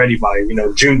wanted us ready by,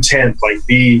 June 10th, like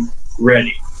be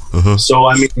ready. Mm-hmm. So,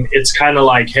 I mean, it's kind of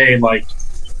like, hey, like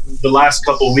the last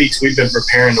couple of weeks we've been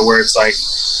preparing to where it's like,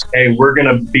 hey, we're going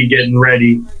to be getting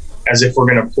ready as if we're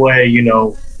going to play,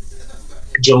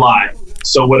 July.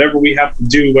 So whatever we have to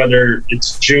do, whether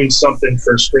it's June something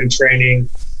for spring training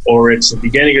or it's the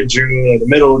beginning of June or the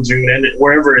middle of June, and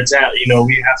wherever it's at,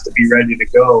 we have to be ready to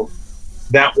go.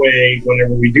 That way,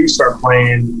 whenever we do start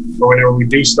playing or whenever we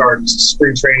do start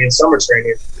spring training, summer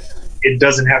training, it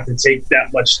doesn't have to take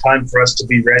that much time for us to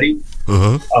be ready.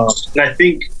 Mm-hmm. And I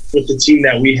think with the team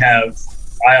that we have,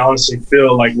 I honestly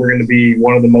feel like we're going to be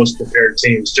one of the most prepared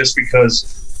teams just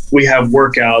because we have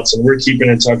workouts and we're keeping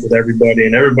in touch with everybody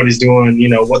and everybody's doing,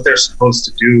 what they're supposed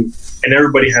to do, and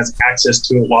everybody has access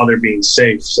to it while they're being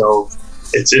safe. So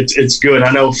it's good.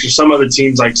 I know for some other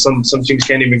teams, like some teams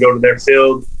can't even go to their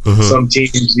field. Mm-hmm. Some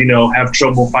teams, have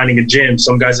trouble finding a gym.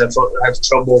 Some guys have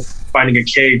trouble finding a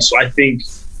cage. So I think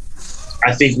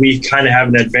we kind of have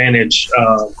an advantage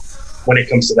when it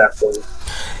comes to that point.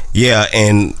 Yeah,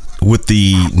 and with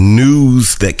the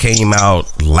news that came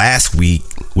out last week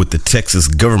with the Texas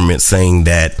government saying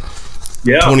that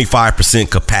 25%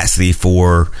 capacity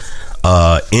for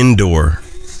indoor,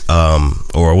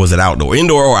 or was it outdoor?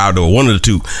 Indoor or outdoor, one of the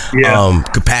two,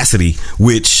 capacity,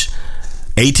 which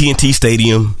AT&T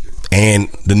Stadium and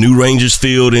the new Rangers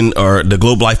Field or the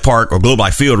Globe Life Park, or Globe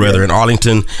Life Field rather, in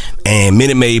Arlington, and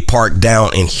Minute Maid Park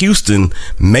down in Houston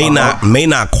may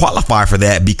not qualify for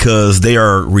that because they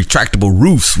are retractable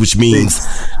roofs, which means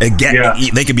they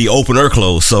could be open or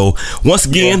closed. So once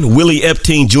again, Willie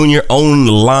Epting Jr. on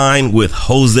the line with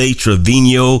Jose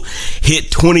Trevino.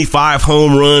 Hit 25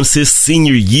 home runs his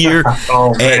senior year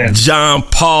at John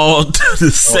Paul,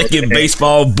 the second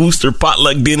baseball booster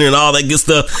potluck dinner and all that good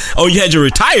stuff. Oh, you had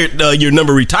your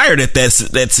number retired at that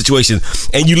situation,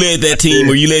 and you led that team,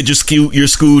 or you led your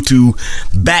school to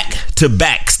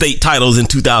back-to-back state titles in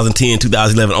 2010,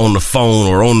 2011 on the phone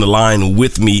or on the line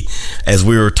with me as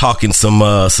we were talking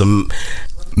some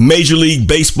Major League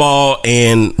Baseball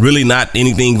and really not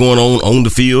anything going on the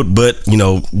field. But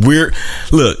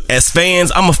look, as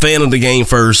fans, I'm a fan of the game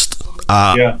first.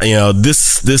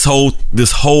 This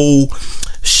whole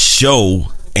show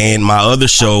and my other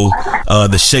show,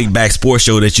 the Shake Back Sports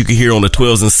Show that you can hear on the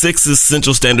 12s and 6s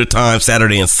Central Standard Time,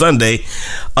 Saturday and Sunday.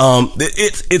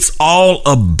 It's all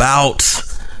about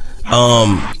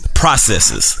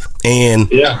processes,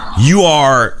 and you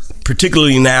are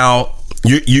particularly now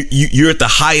you're at the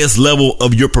highest level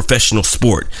of your professional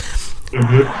sport.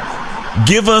 Mm-hmm.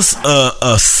 Give us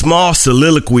a small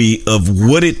soliloquy of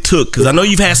what it took, because I know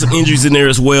you've had some injuries in there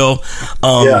as well.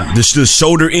 The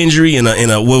shoulder injury and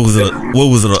a what was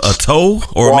it, a toe,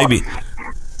 or maybe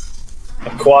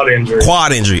a quad injury?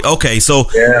 Quad injury. Okay, so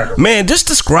man, just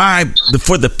describe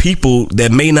for the people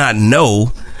that may not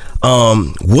know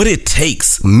what it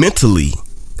takes mentally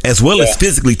as well as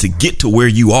physically to get to where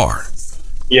you are.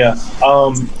 Yeah,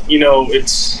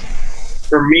 it's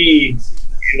for me.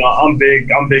 I'm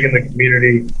big in the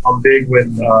community. I'm big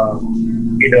with,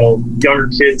 younger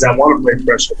kids that want to play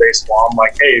professional baseball. I'm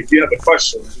like, hey, if you have a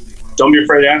question, don't be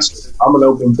afraid to ask me. I'm an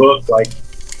open book. Like,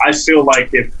 I feel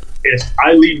like if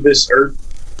I leave this earth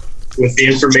with the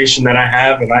information that I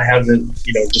have, and I haven't,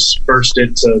 dispersed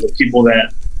it to the people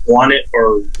that want it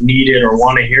or need it or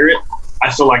want to hear it,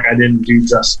 I feel like I didn't do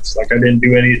justice. Like I didn't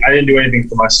do anything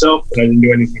for myself, and I didn't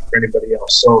do anything for anybody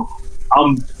else. So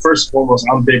first and foremost,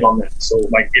 I'm big on that. So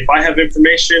like if I have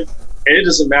information, and it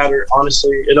doesn't matter,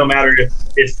 honestly, it don't matter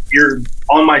if you're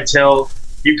on my tail,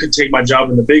 you could take my job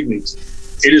in the big leagues.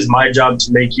 It is my job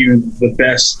to make you the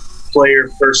best player,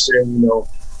 person,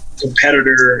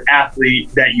 competitor,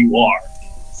 athlete that you are.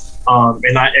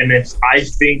 And if I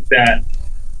think that,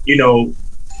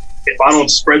 if I don't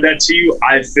spread that to you,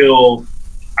 I feel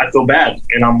bad.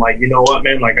 And I'm like, you know what,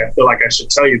 man? Like, I feel like I should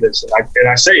tell you this. And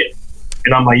I say it.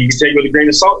 And I'm like, you can take it with a grain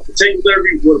of salt. You can take it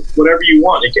whatever you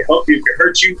want. It can help you. It can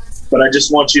hurt you. But I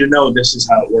just want you to know this is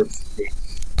how it works for me.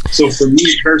 So for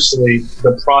me personally,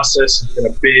 the process has been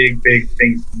a big, big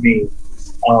thing for me.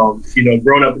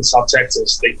 Growing up in South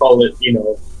Texas, they call it,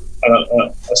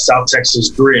 a South Texas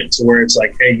grit, to where it's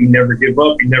like, hey, you never give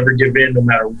up, you never give in, no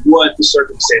matter what the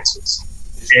circumstances.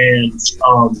 And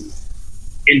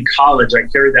in college, I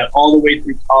carried that all the way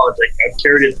through college. I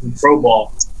carried it through pro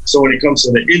ball. So when it comes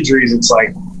to the injuries, it's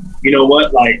like, you know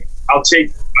what? Like,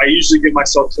 I usually give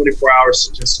myself 24 hours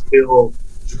to just feel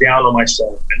down on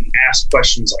myself and ask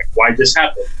questions like, why did this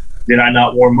happen? Did I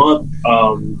not warm up?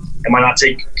 Am I not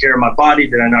taking care of my body?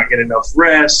 Did I not get enough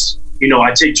rest?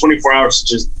 I take 24 hours to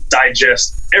just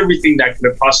digest everything that could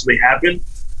have possibly happened.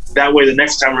 That way the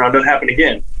next time around doesn't happen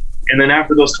again. And then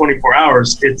after those 24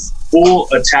 hours, it's full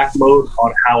attack mode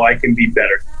on how I can be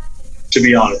better, to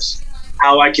be honest.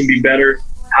 How I can be better,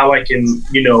 how I can,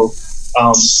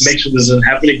 make sure this doesn't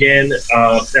happen again.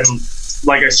 And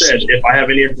like I said, if I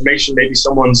have any information, maybe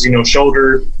someone's,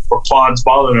 shoulder or quads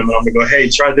bothering them, and I'm going to go, hey,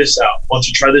 try this out. Why don't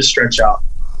you try this stretch out?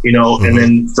 Mm-hmm. And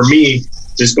then for me,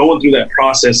 just going through that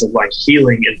process of like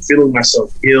healing and feeling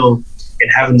myself healed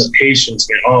and having the patience,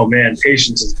 man. Oh man,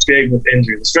 patience is big with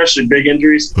injuries, especially big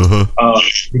injuries,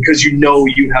 because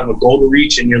you have a goal to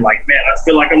reach, and you're like, man, I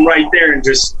feel like I'm right there, and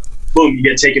just boom, you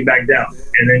get taken back down,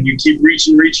 and then you keep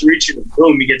reaching, and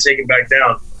boom, you get taken back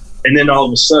down, and then all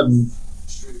of a sudden,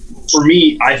 for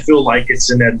me, I feel like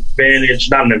it's not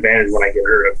an advantage when I get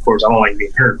hurt. Of course, I don't like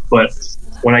being hurt, but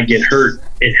when I get hurt,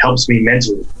 it helps me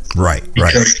mentally. Right.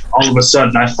 Because all of a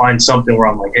sudden I find something where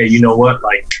I'm like, hey, you know what?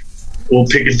 Like, we'll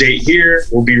pick a date here.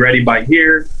 We'll be ready by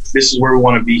here. This is where we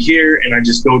want to be here. And I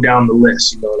just go down the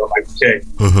list, and I'm like, okay,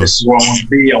 this is where I want to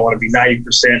be. I want to be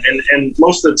 90%. And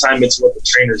most of the time it's what the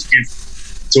trainers give,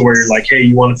 to where you're like, hey,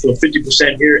 you want to feel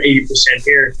 50% here, 80%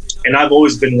 here. And I've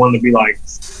always been one to be like,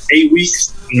 8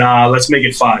 weeks? Nah, let's make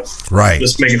it 5. Right.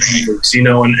 Let's make it 5 weeks,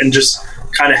 and just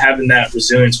kind of having that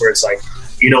resilience where it's like,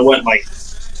 you know what, like,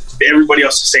 everybody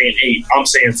else is saying 8, I'm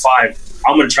saying 5.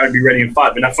 I'm going to try to be ready in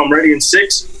 5. And if I'm ready in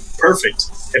 6, perfect.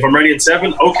 If I'm ready in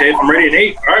 7, okay. If I'm ready in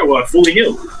 8, all right, well, I fully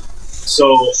healed.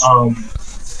 So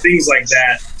things like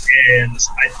that. And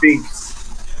I think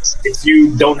if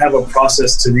you don't have a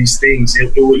process to these things,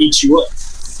 it will eat you up.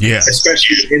 Yeah.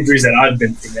 Especially the injuries that I've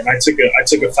been through. And I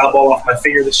took a foul ball off my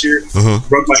finger this year,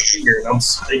 broke my finger, and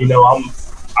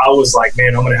I was like,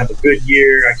 man, I'm going to have a good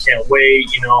year. I can't wait.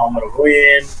 I'm going to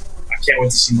win. I can't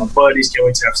wait to see my buddies. Can't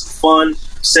wait to have some fun.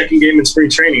 Second game in spring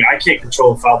training, I can't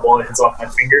control a foul ball that hits off my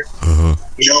finger. And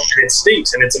it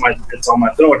stinks, and it's on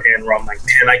my throwing hand where I'm like,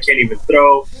 man, I can't even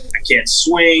throw. I can't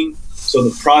swing. So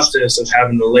the process of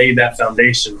having to lay that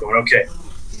foundation, going, okay,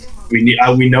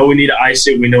 we know we need to ice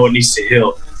it. We know it needs to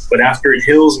heal. But after it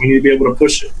heals, we need to be able to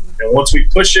push it. And once we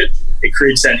push it, it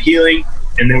creates that healing,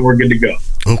 and then we're good to go.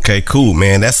 Okay, cool,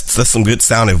 man. That's some good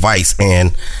sound advice.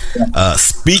 And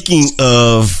speaking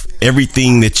of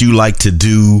everything that you like to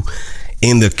do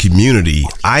in the community,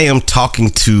 I am talking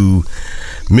to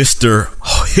Mr.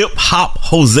 HipHop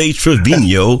Jose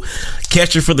Trevino,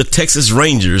 catcher for the Texas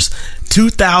Rangers,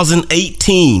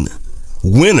 2018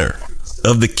 winner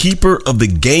of the Keeper of the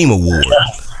Game Award.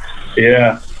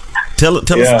 Yeah. Tell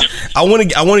us. I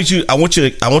want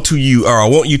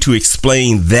you to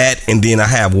explain that, and then I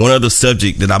have one other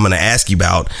subject that I'm going to ask you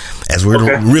about as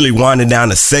we're really winding down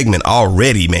the segment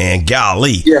already, man.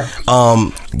 Golly. Yeah.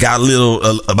 Got a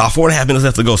little about 4.5 minutes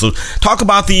left to go. So talk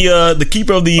about the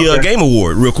Keeper of the Game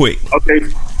Award real quick. Okay.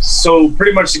 So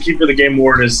pretty much the Keeper of the Game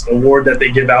Award is an award that they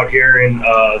give out here in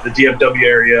the DFW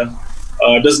area.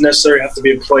 It doesn't necessarily have to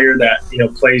be a player that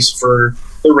plays for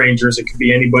the Rangers. It could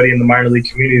be anybody in the minor league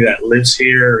community that lives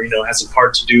here, or, has a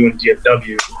part to do in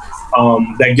DFW,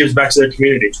 that gives back to their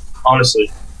community,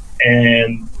 honestly.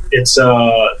 And it's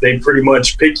they pretty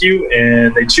much pick you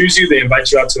and they choose you. They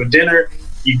invite you out to a dinner.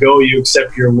 You go, you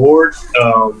accept your award.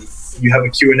 You have a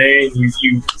Q&A, and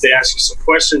they ask you some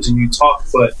questions and you talk.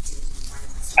 But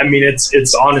I mean,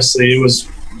 it's honestly, it was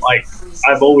like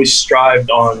I've always strived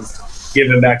on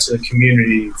giving back to the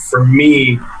community. For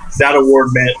me, that award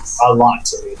meant a lot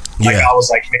to me. Like I was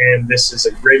like, man, this is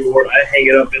a great award. I hang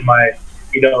it up in my,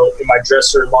 in my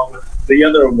dresser along with the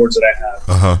other awards that I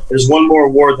have. There's one more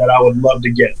award that I would love to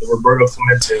get, the Roberto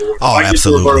Clemente Award. Oh, if I get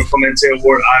the Roberto Clemente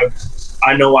Award,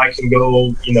 I know I can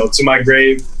go, to my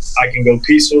grave. I can go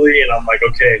peacefully, and I'm like,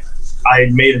 okay, I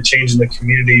made a change in the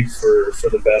community for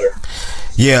the better.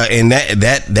 Yeah, and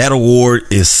that award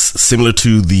is similar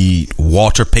to the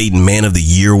Walter Payton Man of the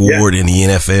Year award in the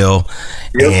NFL.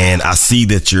 Yep. And I see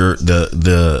that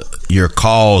your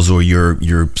cause or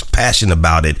your passion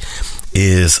about it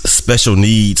is special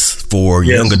needs for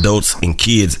young adults and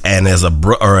kids. And as a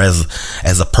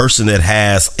person that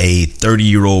has a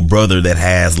 30-year-old brother that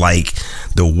has like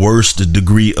the worst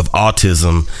degree of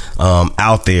autism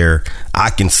out there, I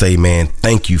can say, man,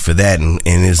 thank you for that, and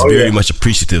it's very much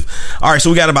appreciative. All right, so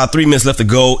we got about 3 minutes left to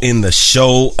go in the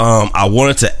show. I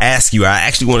wanted to ask you, I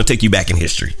actually want to take you back in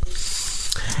history.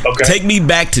 Okay. Take me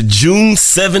back to June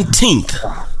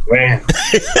 17th. Man.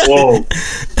 Whoa.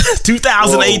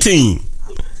 2018.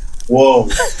 Whoa.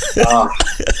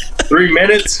 3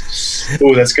 minutes?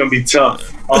 Ooh, that's going to be tough.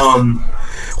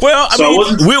 Well, I mean,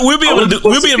 we'll be able to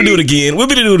do it again. We'll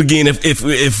be able to do it again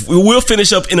if we'll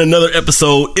finish up in another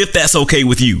episode, if that's okay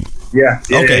with you. Yeah.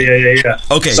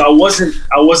 Okay. So I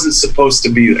wasn't supposed to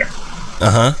be there.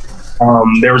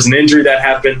 There was an injury that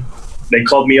happened. They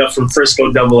called me up from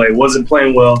Frisco AA. Wasn't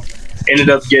playing well.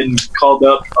 Ended up getting called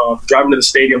up, driving to the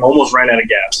stadium, almost ran out of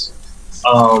gas.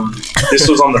 This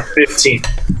was on the 15th.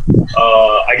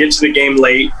 I get to the game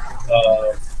late.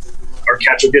 Our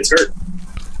catcher gets hurt.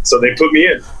 So they put me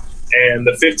in. And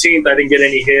the 15th, I didn't get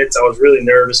any hits. I was really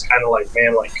nervous, kind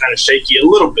of shaky a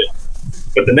little bit.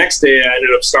 But the next day, I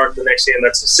ended up starting the next day, and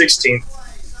that's the 16th,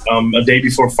 a day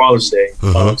before Father's Day.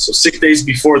 So 6 days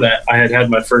before that, I had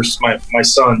my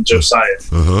son, Josiah.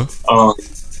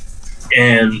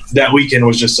 And that weekend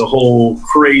was just a whole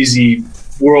crazy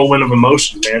whirlwind of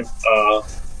emotion, man.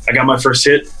 I got my first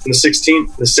hit on the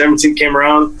 16th. The 17th came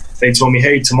around. They told me,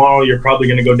 hey, tomorrow you're probably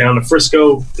going to go down to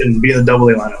Frisco and be in the AA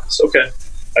lineup. So, okay,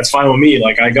 that's fine with me.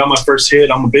 Like, I got my first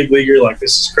hit. I'm a big leaguer. Like,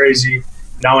 this is crazy.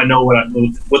 Now I know what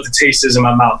the taste is in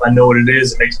my mouth. I know what it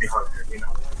is. It makes me hungry,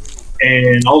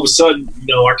 And all of a sudden,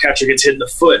 our catcher gets hit in the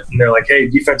foot. And they're like, hey,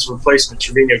 defensive replacement,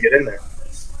 Trevino, get in there.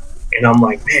 And I'm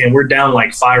like, man, we're down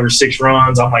like 5 or 6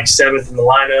 runs. I'm like 7th in the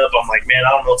lineup. I'm like, man, I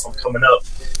don't know if I'm coming up.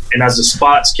 And as the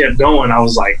spots kept going, I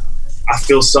was like, I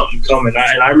feel something coming.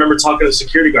 And I remember talking to the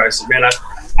security guy. I said, man, I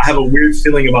have a weird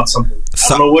feeling about something. I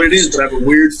don't know what it is, but I have a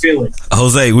weird feeling.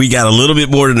 Jose, we got a little bit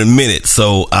more than a minute,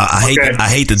 so I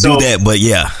hate to do that, but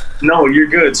yeah. No, you're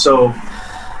good. So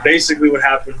basically what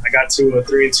happened, I got to a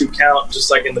 3-2 count,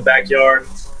 just like in the backyard.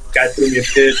 Guy threw me a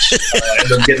pitch,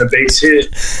 ended up getting a base hit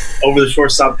over the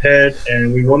shortstop head,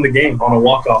 and we won the game on a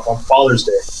walk-off on Father's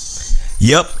Day.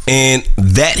 Yep, and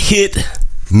that hit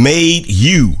made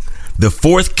you the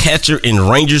 4th catcher in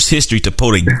Rangers history to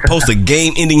post a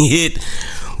game-ending hit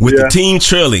with the team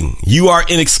trailing. You are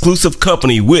in exclusive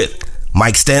company with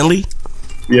Mike Stanley.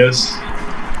 Yes.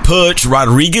 Pudge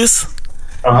Rodriguez.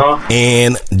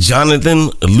 And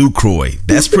Jonathan Lucroy.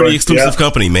 That's pretty exclusive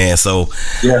company, man. So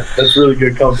yeah, that's really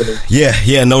good company.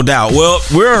 Yeah, no doubt. Well,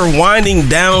 we're winding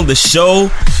down the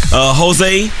show.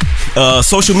 Jose,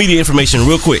 social media information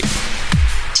real quick.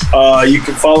 You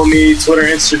can follow me Twitter,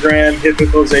 Instagram,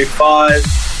 HipHopJose5.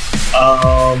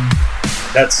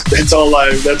 That's all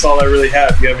I really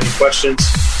have. If you have any questions,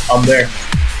 I'm there.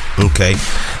 Okay.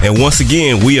 And once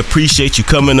again, we appreciate you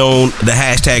coming on the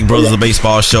hashtag Brothers of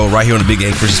Baseball show right here on the Big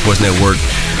Game Christian Sports Network.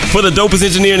 For the dopest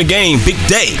engineer in the game, Big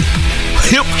Day,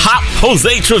 HipHop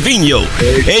Jose Trevino,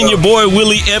 and your boy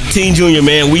Willie Epting Jr.,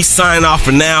 man. We sign off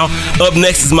for now. Up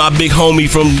next is my big homie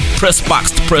from Press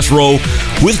Box to Press Row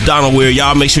with Donald Ware.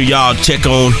 Y'all make sure y'all check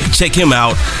him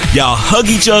out. Y'all hug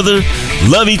each other,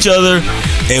 love each other,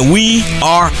 and we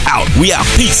are out. We out.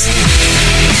 Peace.